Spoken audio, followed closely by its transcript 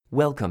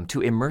Welcome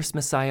to Immerse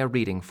Messiah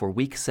reading for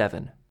Week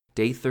 7,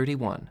 Day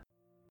 31.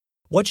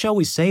 What shall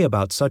we say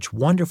about such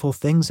wonderful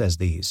things as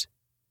these?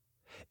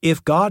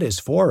 If God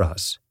is for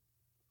us,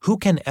 who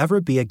can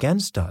ever be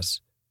against us?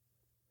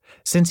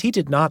 Since he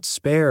did not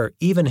spare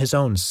even his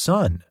own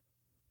Son,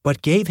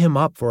 but gave him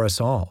up for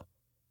us all,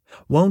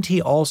 won't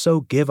he also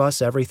give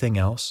us everything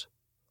else?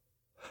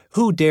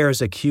 Who dares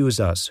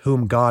accuse us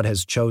whom God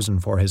has chosen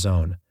for his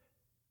own?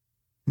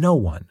 No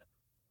one.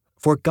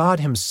 For God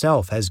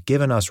himself has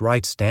given us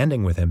right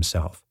standing with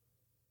himself.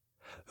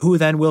 Who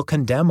then will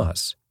condemn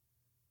us?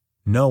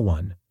 No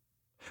one.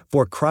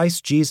 For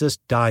Christ Jesus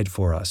died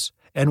for us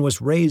and was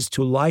raised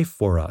to life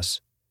for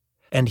us,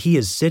 and he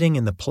is sitting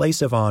in the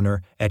place of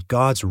honor at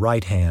God's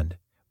right hand,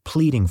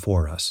 pleading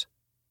for us.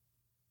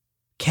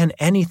 Can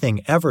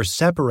anything ever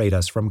separate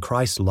us from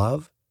Christ's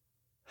love?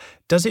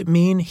 Does it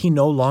mean he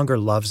no longer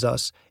loves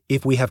us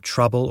if we have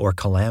trouble or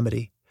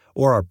calamity,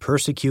 or are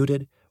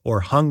persecuted,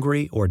 or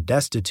hungry, or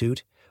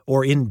destitute,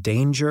 or in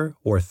danger,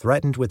 or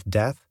threatened with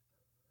death?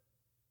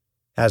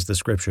 As the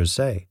Scriptures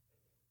say,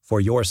 "For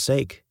your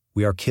sake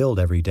we are killed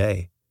every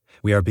day.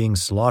 We are being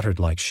slaughtered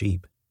like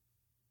sheep."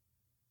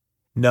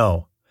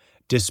 No,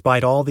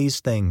 despite all these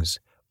things,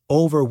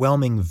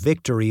 overwhelming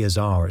victory is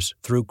ours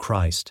through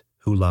Christ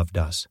who loved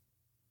us.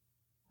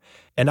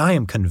 And I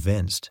am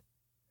convinced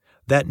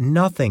that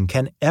nothing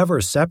can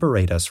ever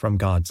separate us from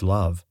God's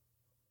love.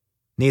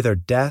 Neither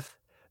death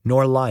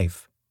nor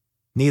life,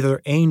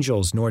 neither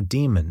angels nor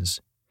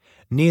demons,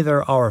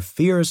 neither our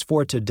fears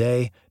for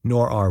today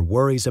nor our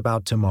worries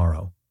about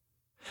tomorrow.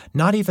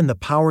 Not even the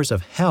powers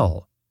of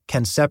hell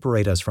can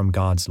separate us from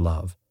God's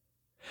love.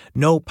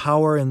 No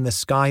power in the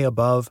sky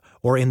above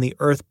or in the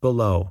earth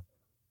below,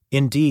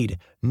 indeed,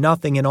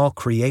 nothing in all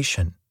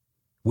creation,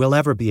 will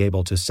ever be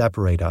able to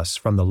separate us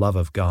from the love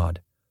of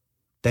God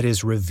that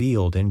is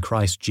revealed in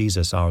Christ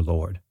Jesus our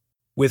Lord.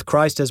 With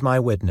Christ as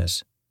my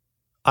witness,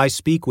 I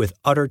speak with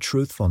utter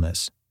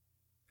truthfulness.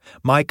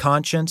 My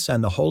conscience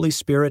and the Holy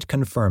Spirit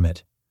confirm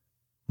it.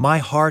 My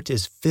heart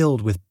is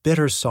filled with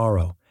bitter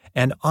sorrow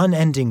and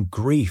unending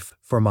grief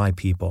for my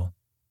people,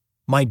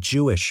 my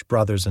Jewish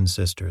brothers and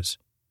sisters.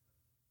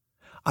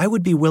 I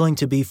would be willing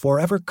to be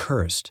forever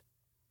cursed,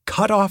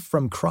 cut off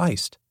from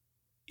Christ,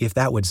 if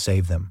that would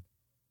save them.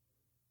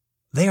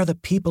 They are the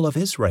people of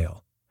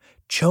Israel,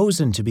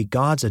 chosen to be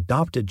God's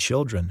adopted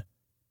children.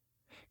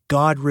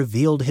 God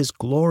revealed his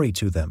glory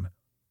to them.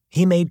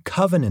 He made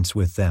covenants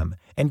with them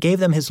and gave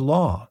them his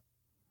law.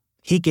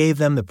 He gave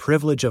them the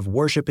privilege of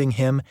worshiping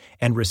him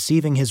and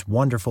receiving his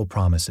wonderful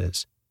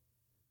promises.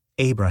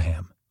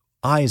 Abraham,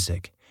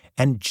 Isaac,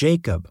 and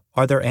Jacob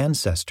are their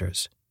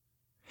ancestors.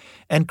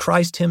 And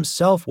Christ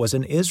himself was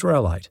an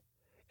Israelite,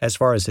 as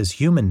far as his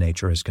human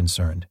nature is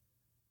concerned.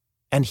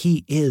 And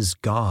he is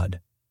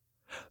God,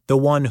 the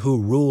one who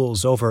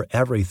rules over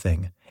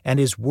everything and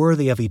is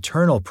worthy of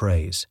eternal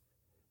praise.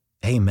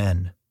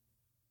 Amen.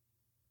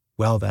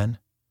 Well then,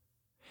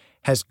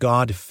 has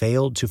God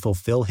failed to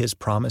fulfill his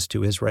promise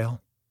to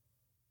Israel?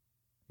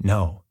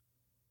 No,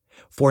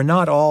 for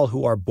not all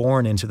who are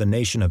born into the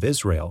nation of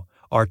Israel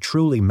are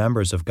truly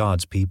members of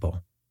God's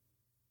people.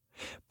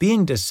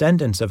 Being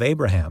descendants of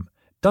Abraham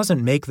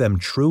doesn't make them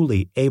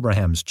truly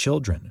Abraham's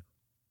children.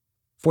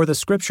 For the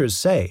Scriptures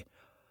say,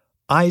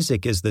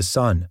 "Isaac is the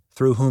son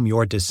through whom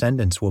your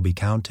descendants will be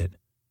counted,"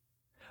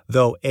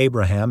 though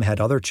Abraham had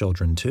other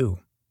children too.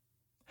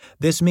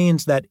 This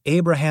means that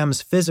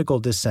Abraham's physical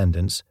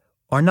descendants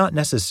are not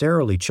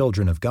necessarily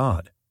children of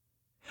God.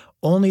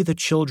 Only the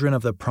children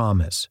of the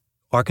promise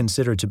are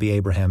considered to be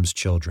Abraham's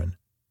children.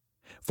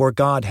 For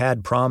God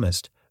had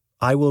promised,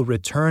 "I will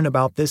return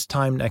about this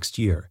time next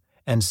year,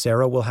 and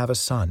Sarah will have a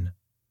son."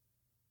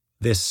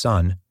 This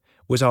son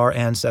was our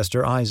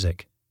ancestor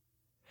Isaac.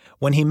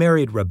 When he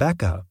married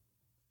Rebekah,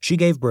 she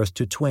gave birth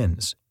to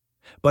twins.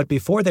 But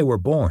before they were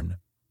born,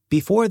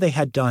 before they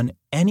had done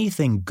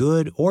anything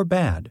good or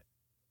bad,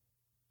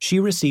 she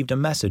received a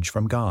message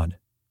from God.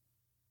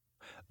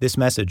 This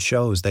message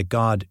shows that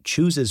God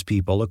chooses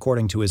people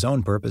according to his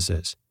own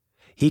purposes.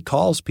 He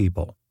calls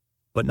people,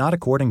 but not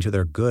according to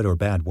their good or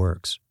bad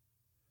works.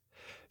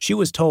 She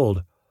was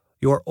told,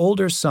 "Your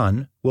older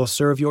son will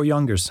serve your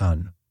younger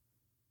son."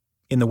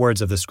 In the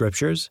words of the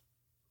Scriptures,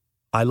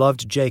 "I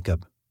loved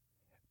Jacob,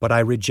 but I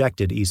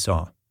rejected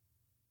Esau."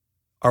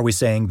 Are we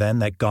saying then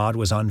that God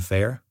was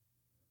unfair?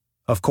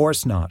 Of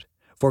course not,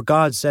 for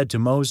God said to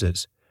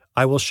Moses,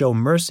 "I will show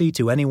mercy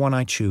to anyone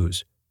I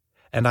choose,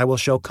 and I will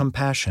show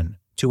compassion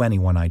to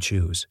anyone I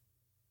choose."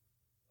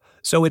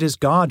 So it is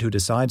God who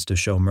decides to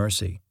show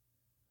mercy.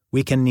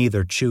 We can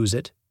neither choose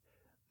it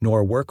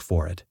nor work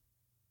for it.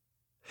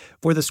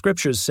 For the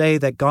Scriptures say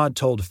that God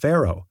told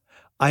Pharaoh,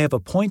 "I have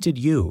appointed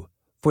you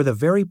for the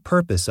very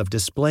purpose of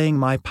displaying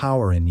my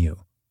power in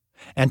you,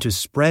 and to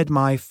spread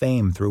my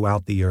fame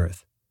throughout the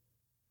earth."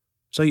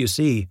 So you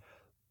see,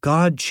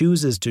 God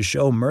chooses to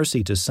show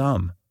mercy to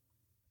some,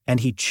 and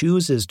he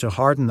chooses to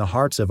harden the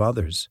hearts of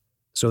others,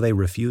 so they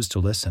refuse to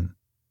listen.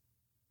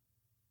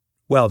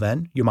 Well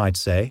then, you might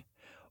say,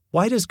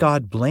 why does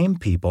God blame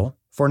people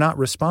for not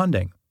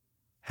responding?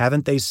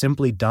 Haven't they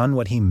simply done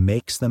what he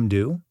makes them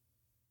do?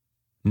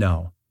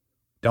 No,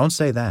 don't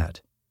say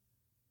that.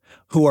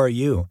 Who are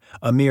you,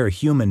 a mere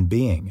human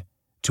being,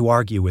 to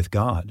argue with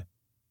God?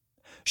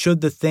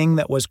 Should the thing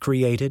that was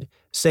created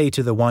say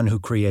to the one who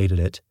created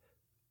it,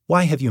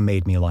 "Why have you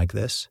made me like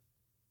this?"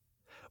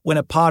 When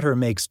a potter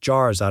makes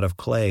jars out of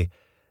clay,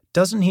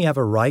 doesn't he have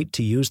a right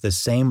to use the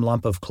same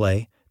lump of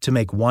clay to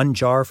make one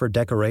jar for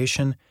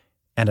decoration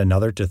and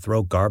another to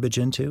throw garbage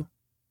into?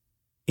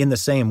 In the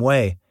same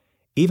way,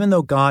 even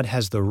though God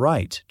has the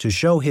right to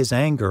show his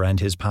anger and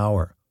his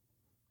power,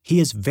 he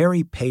is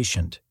very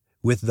patient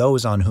with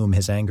those on whom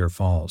his anger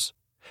falls,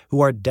 who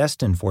are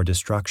destined for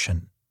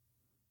destruction.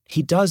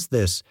 He does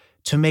this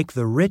to make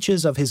the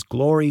riches of his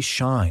glory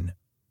shine,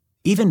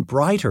 even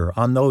brighter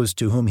on those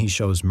to whom he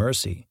shows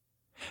mercy,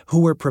 who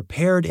were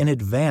prepared in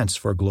advance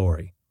for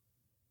glory.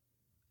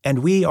 And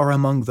we are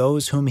among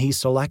those whom he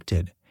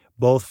selected,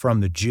 both from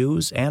the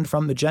Jews and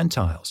from the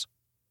Gentiles.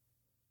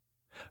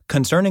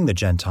 Concerning the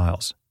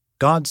Gentiles,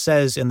 God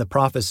says in the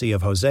prophecy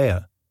of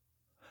Hosea,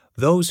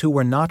 "Those who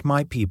were not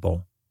my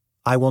people,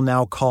 I will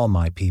now call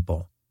my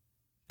people,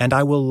 and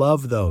I will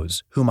love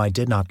those whom I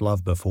did not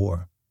love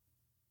before."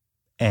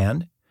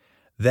 And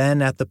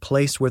then at the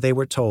place where they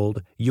were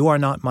told, "You are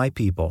not my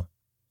people,"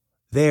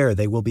 there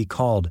they will be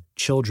called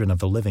children of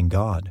the living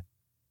God.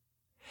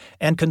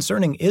 And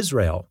concerning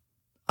Israel,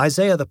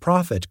 Isaiah the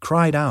prophet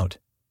cried out,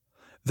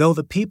 "Though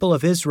the people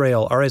of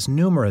Israel are as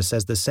numerous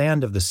as the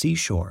sand of the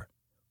seashore,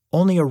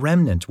 only a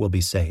remnant will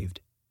be saved.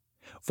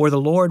 For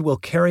the Lord will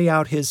carry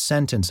out his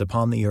sentence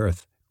upon the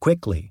earth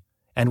quickly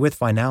and with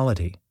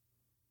finality."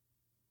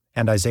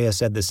 And Isaiah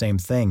said the same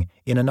thing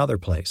in another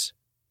place.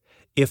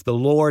 "If the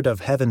Lord of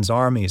heaven's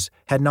armies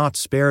had not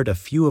spared a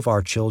few of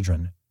our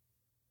children,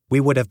 we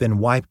would have been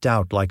wiped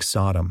out like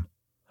Sodom,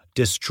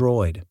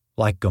 destroyed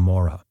like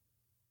Gomorrah."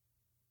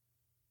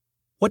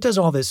 What does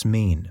all this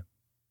mean?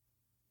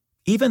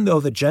 Even though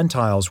the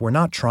Gentiles were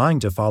not trying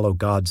to follow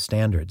God's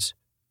standards,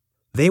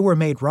 they were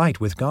made right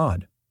with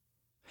God.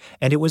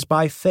 And it was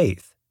by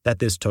faith that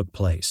this took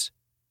place.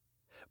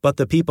 But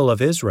the people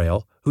of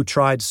Israel, who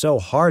tried so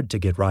hard to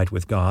get right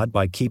with God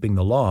by keeping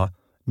the law,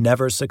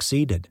 never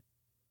succeeded.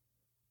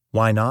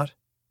 Why not?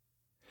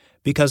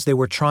 Because they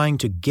were trying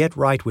to get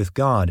right with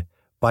God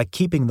by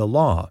keeping the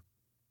law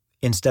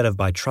instead of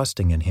by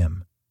trusting in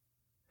him.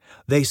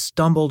 They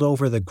stumbled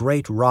over the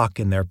great rock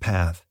in their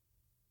path.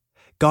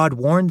 God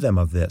warned them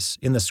of this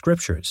in the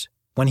Scriptures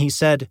when he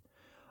said,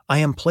 "I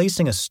am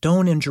placing a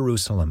stone in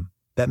Jerusalem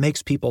that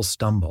makes people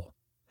stumble,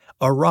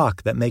 a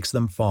rock that makes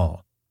them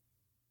fall.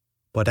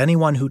 But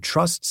anyone who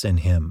trusts in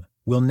him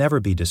will never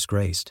be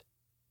disgraced."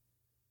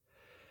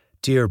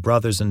 Dear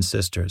brothers and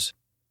sisters,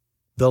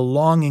 the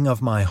longing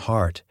of my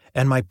heart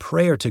and my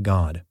prayer to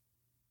God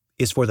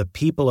is for the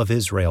people of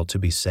Israel to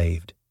be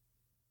saved.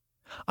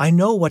 I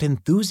know what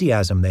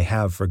enthusiasm they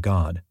have for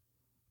God,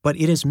 but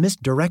it is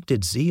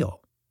misdirected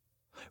zeal,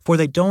 for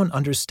they don't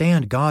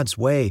understand God's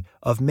way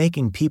of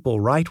making people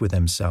right with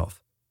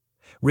himself.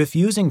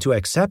 Refusing to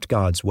accept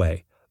God's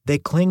way, they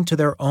cling to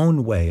their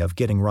own way of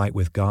getting right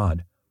with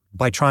God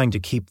by trying to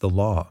keep the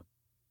law.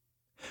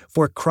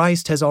 For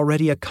Christ has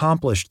already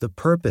accomplished the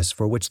purpose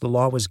for which the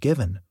law was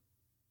given.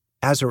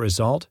 As a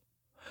result,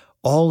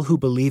 all who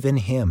believe in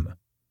him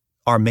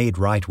are made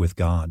right with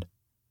God.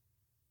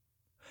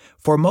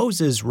 For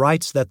Moses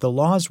writes that the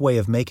law's way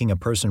of making a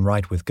person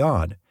right with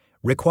God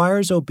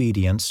requires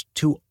obedience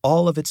to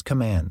all of its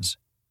commands.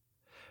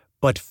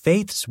 But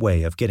faith's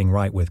way of getting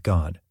right with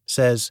God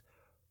says,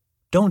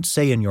 "Don't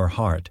say in your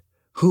heart,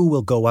 'Who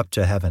will go up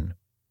to heaven?'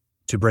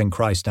 to bring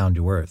Christ down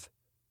to earth.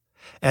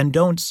 And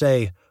don't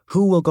say,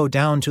 'Who will go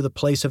down to the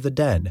place of the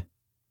dead?'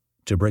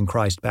 to bring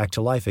Christ back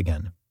to life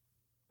again.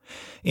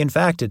 In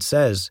fact, it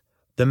says,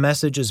 the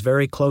message is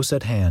very close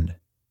at hand.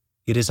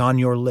 It is on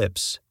your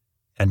lips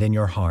and in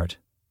your heart.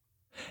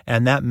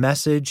 And that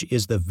message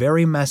is the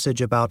very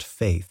message about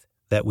faith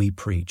that we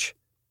preach.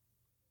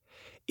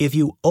 If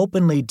you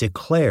openly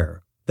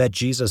declare that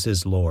Jesus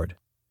is Lord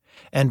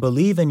and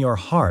believe in your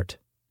heart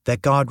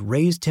that God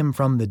raised him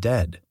from the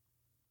dead,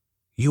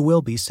 you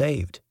will be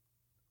saved.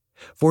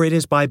 For it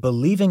is by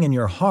believing in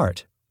your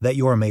heart that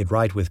you are made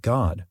right with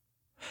God,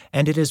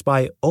 and it is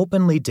by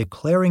openly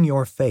declaring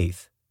your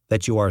faith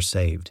that you are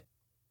saved.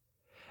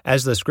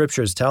 As the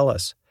Scriptures tell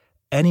us,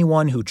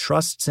 anyone who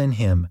trusts in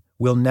him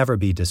will never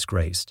be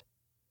disgraced.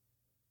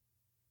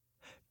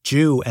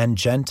 Jew and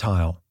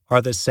Gentile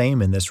are the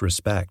same in this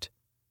respect.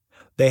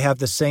 They have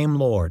the same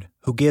Lord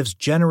who gives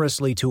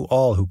generously to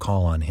all who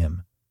call on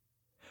him.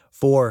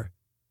 For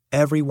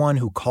everyone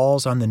who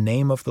calls on the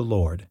name of the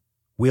Lord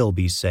will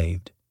be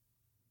saved.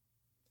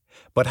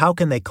 But how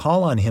can they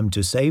call on him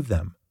to save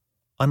them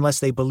unless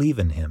they believe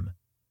in him?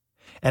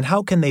 And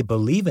how can they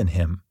believe in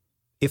him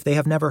if they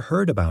have never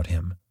heard about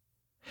him?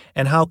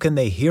 And how can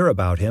they hear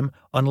about him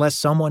unless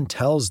someone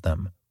tells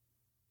them?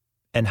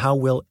 And how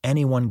will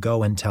anyone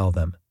go and tell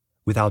them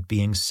without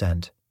being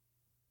sent?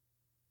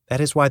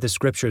 That is why the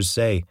Scriptures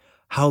say,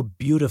 "How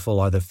beautiful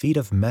are the feet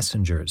of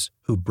messengers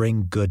who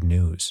bring good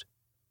news."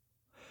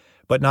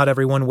 But not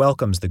everyone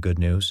welcomes the good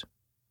news.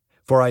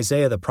 For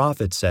Isaiah the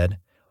prophet said,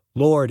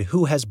 "Lord,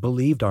 who has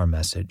believed our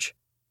message?"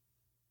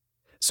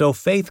 So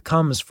faith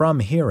comes from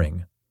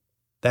hearing,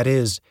 that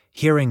is,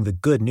 hearing the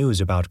good news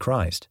about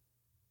Christ.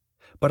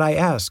 But I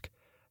ask,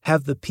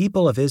 have the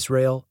people of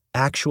Israel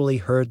actually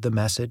heard the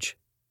message?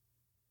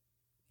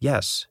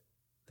 Yes,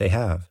 they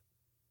have.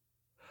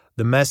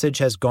 The message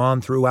has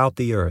gone throughout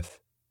the earth,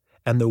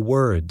 and the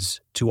words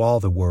to all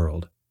the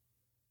world.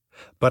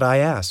 But I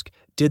ask,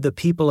 did the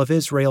people of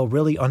Israel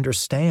really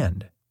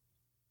understand?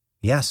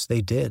 Yes, they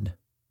did.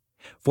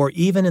 For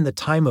even in the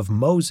time of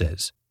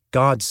Moses,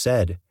 God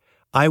said,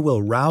 "I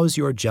will rouse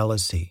your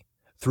jealousy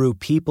through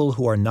people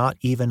who are not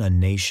even a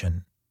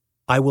nation.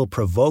 I will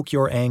provoke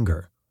your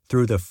anger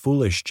through the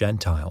foolish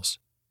Gentiles."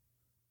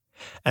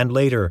 And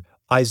later,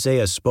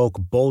 Isaiah spoke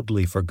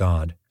boldly for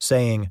God,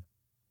 saying,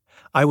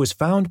 "I was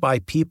found by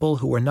people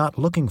who were not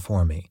looking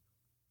for me.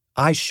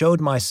 I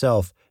showed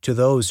myself to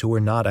those who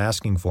were not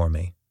asking for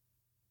me."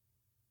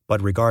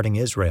 But regarding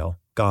Israel,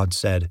 God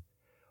said,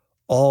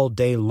 "All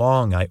day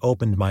long I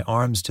opened my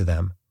arms to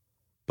them,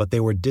 but they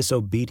were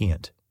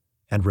disobedient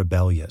and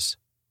rebellious."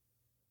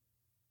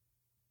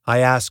 I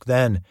ask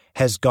then,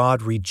 has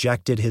God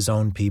rejected his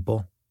own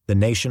people, the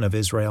nation of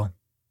Israel?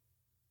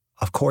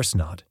 Of course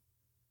not.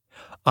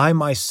 I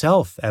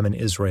myself am an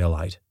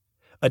Israelite,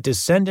 a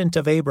descendant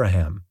of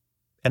Abraham,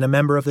 and a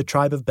member of the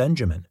tribe of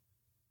Benjamin.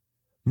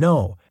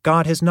 No,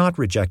 God has not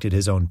rejected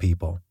his own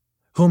people,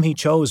 whom he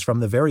chose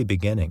from the very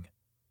beginning.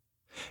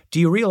 Do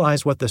you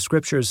realize what the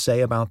scriptures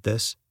say about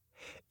this?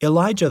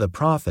 Elijah the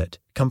prophet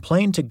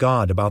complained to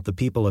God about the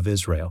people of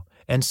Israel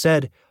and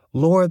said,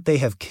 "Lord, they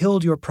have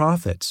killed your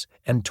prophets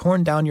and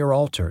torn down your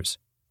altars.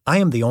 I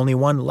am the only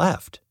one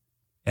left.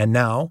 And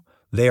now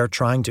they are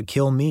trying to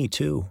kill me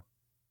too."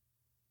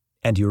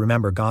 And you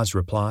remember God's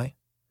reply?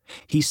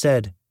 He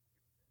said,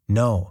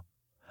 "No,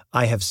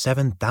 I have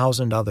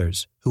 7,000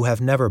 others who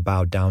have never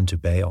bowed down to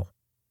Baal."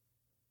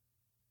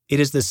 It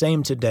is the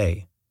same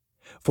today,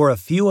 for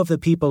a few of the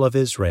people of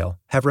Israel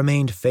have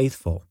remained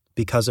faithful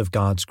because of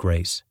God's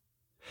grace,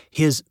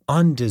 his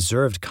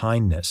undeserved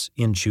kindness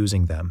in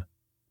choosing them.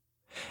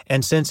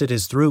 And since it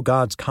is through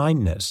God's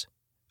kindness,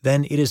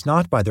 then it is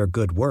not by their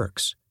good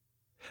works.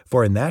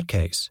 For in that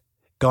case,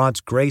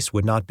 God's grace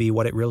would not be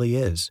what it really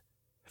is,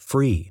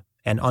 free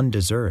and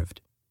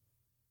undeserved.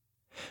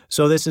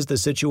 So this is the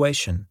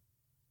situation.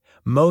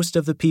 Most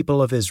of the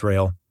people of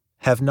Israel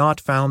have not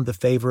found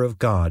the favor of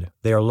God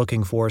they are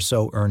looking for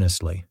so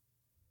earnestly.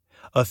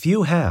 A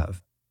few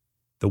have,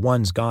 the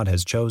ones God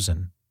has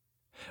chosen.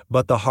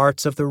 But the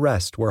hearts of the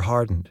rest were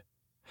hardened.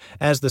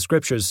 As the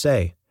scriptures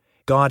say,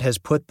 God has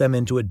put them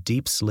into a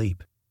deep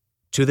sleep.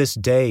 To this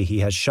day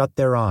he has shut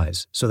their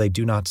eyes so they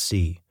do not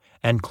see,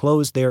 and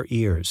closed their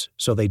ears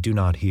so they do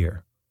not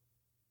hear.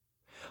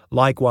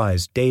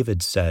 Likewise,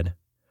 David said,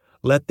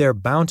 "Let their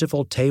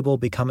bountiful table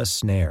become a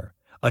snare,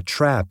 a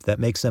trap that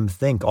makes them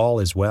think all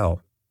is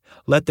well.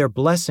 Let their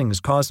blessings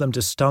cause them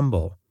to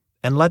stumble,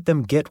 and let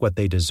them get what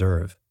they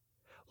deserve.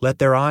 Let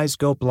their eyes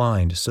go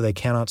blind so they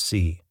cannot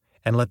see,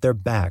 and let their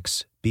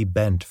backs be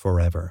bent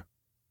forever."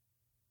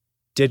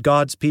 Did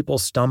God's people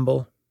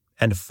stumble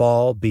and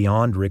fall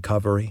beyond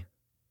recovery?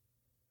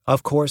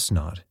 Of course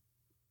not.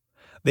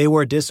 They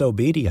were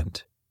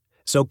disobedient,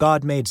 so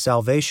God made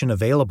salvation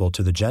available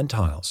to the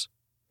Gentiles.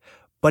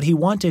 But he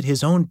wanted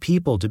his own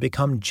people to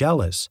become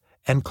jealous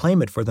and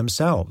claim it for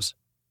themselves.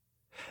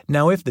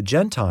 Now, if the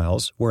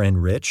Gentiles were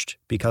enriched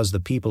because the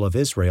people of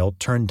Israel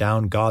turned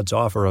down God's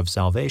offer of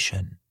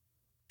salvation,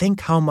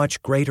 think how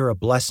much greater a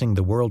blessing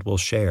the world will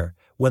share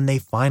when they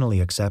finally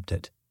accept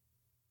it.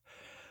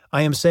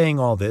 I am saying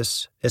all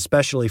this,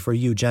 especially for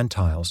you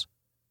Gentiles.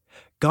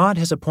 God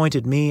has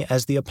appointed me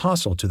as the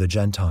apostle to the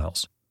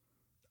Gentiles.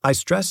 I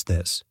stress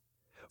this,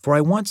 for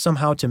I want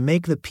somehow to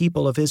make the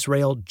people of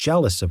Israel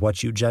jealous of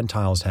what you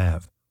Gentiles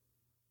have,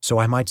 so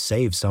I might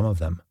save some of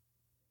them.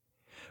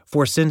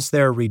 For since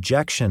their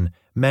rejection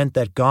meant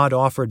that God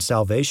offered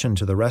salvation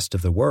to the rest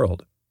of the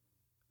world,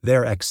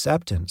 their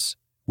acceptance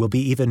will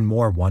be even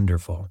more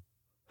wonderful.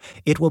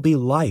 It will be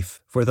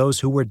life for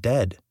those who were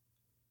dead.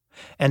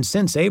 And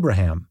since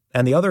Abraham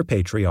and the other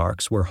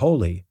patriarchs were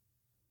holy,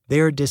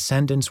 their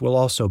descendants will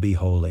also be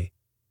holy.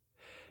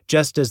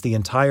 Just as the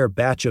entire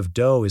batch of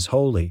dough is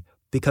holy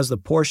because the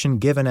portion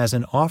given as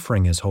an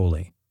offering is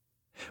holy.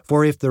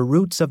 For if the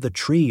roots of the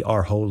tree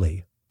are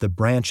holy, the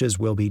branches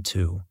will be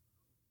too.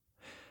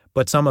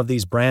 But some of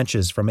these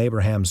branches from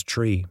Abraham's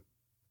tree,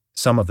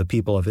 some of the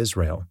people of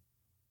Israel,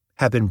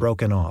 have been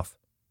broken off.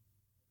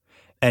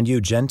 And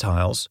you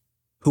Gentiles,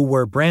 who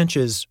were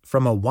branches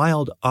from a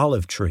wild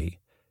olive tree,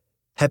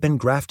 have been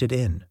grafted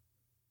in.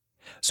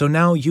 So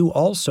now you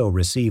also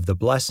receive the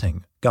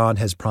blessing God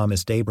has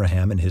promised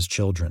Abraham and his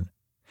children,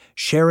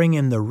 sharing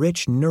in the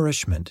rich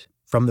nourishment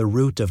from the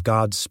root of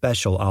God's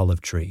special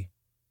olive tree.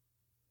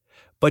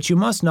 But you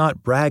must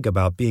not brag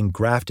about being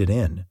grafted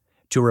in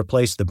to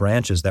replace the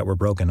branches that were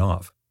broken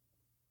off.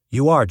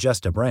 You are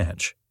just a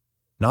branch,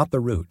 not the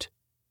root.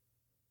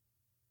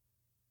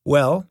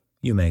 Well,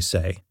 you may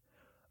say,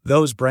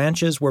 those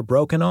branches were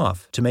broken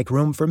off to make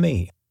room for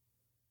me.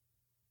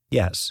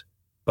 Yes,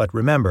 But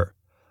remember,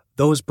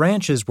 those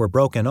branches were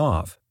broken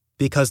off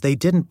because they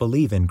didn't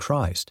believe in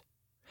Christ,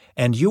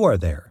 and you are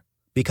there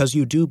because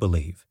you do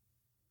believe.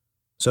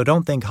 So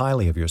don't think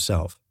highly of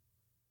yourself,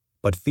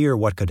 but fear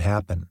what could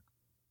happen.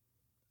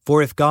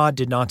 For if God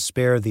did not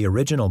spare the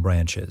original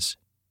branches,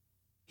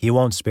 He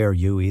won't spare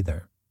you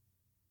either.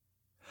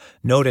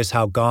 Notice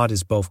how God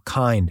is both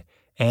kind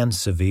and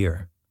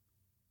severe.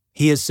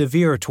 He is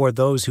severe toward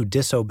those who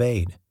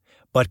disobeyed,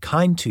 but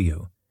kind to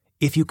you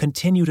if you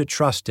continue to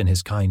trust in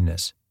His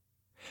kindness.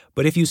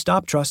 But if you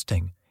stop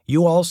trusting,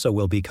 you also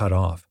will be cut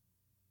off.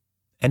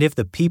 And if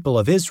the people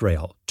of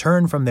Israel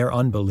turn from their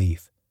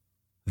unbelief,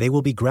 they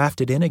will be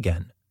grafted in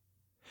again.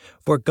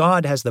 For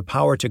God has the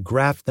power to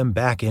graft them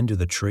back into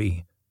the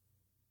tree.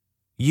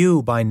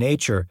 You, by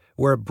nature,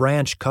 were a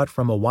branch cut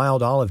from a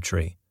wild olive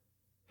tree.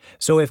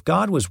 So if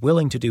God was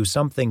willing to do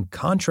something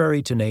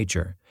contrary to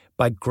nature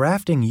by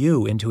grafting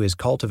you into His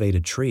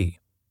cultivated tree,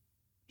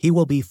 He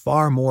will be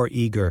far more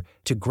eager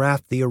to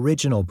graft the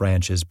original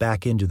branches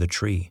back into the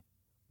tree,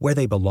 where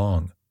they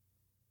belong.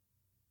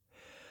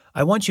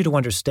 I want you to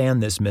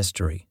understand this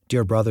mystery,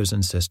 dear brothers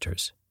and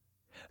sisters,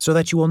 so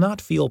that you will not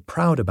feel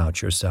proud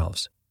about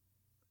yourselves.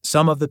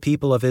 Some of the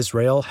people of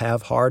Israel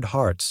have hard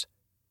hearts,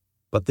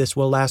 but this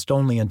will last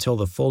only until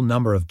the full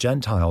number of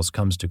Gentiles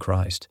comes to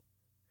Christ.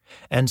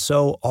 And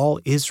so all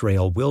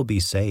Israel will be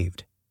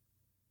saved.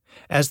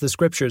 As the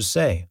Scriptures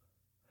say,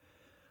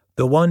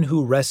 "The one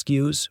who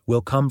rescues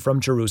will come from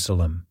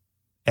Jerusalem,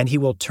 and He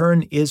will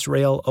turn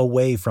Israel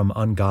away from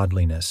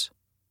ungodliness.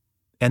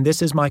 And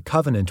this is my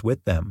covenant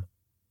with them,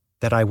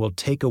 that I will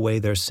take away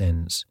their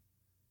sins."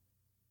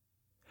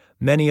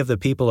 Many of the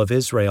people of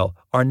Israel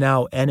are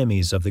now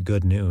enemies of the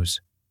good news,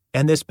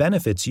 and this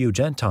benefits you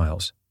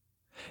Gentiles.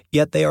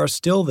 Yet they are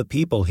still the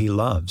people He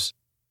loves,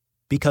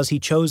 because He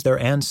chose their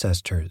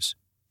ancestors,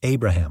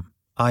 Abraham,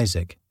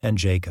 Isaac, and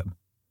Jacob.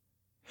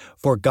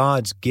 For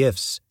God's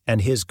gifts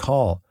and His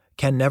call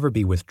can never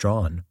be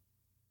withdrawn.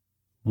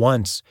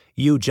 Once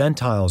you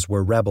Gentiles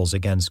were rebels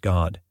against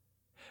God,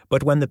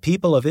 but when the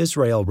people of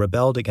Israel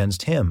rebelled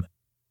against Him,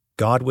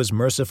 God was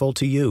merciful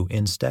to you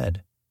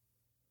instead.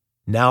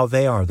 Now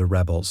they are the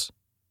rebels,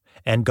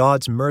 and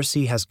God's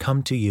mercy has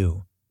come to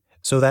you,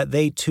 so that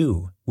they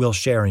too will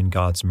share in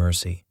God's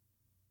mercy.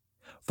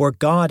 For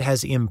God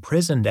has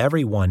imprisoned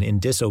everyone in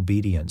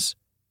disobedience,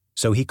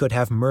 so He could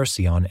have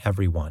mercy on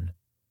everyone.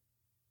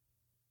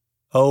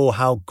 Oh,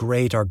 how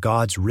great are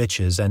God's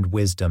riches and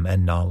wisdom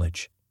and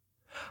knowledge!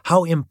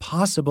 How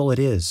impossible it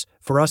is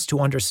for us to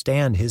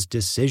understand His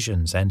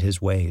decisions and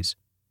His ways.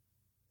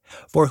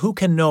 For who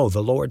can know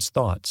the Lord's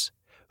thoughts?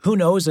 Who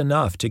knows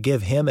enough to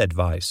give Him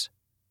advice?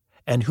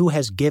 And who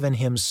has given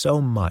Him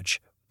so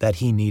much that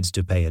He needs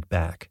to pay it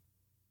back?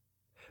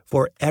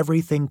 For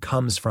everything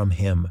comes from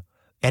Him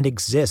and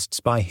exists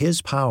by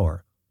His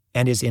power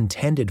and is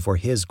intended for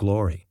His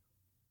glory.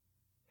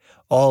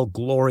 All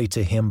glory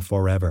to Him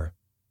forever.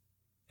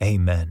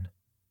 Amen.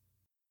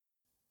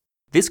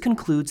 This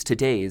concludes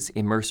today's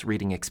Immerse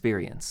reading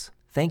experience.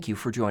 Thank you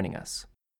for joining us.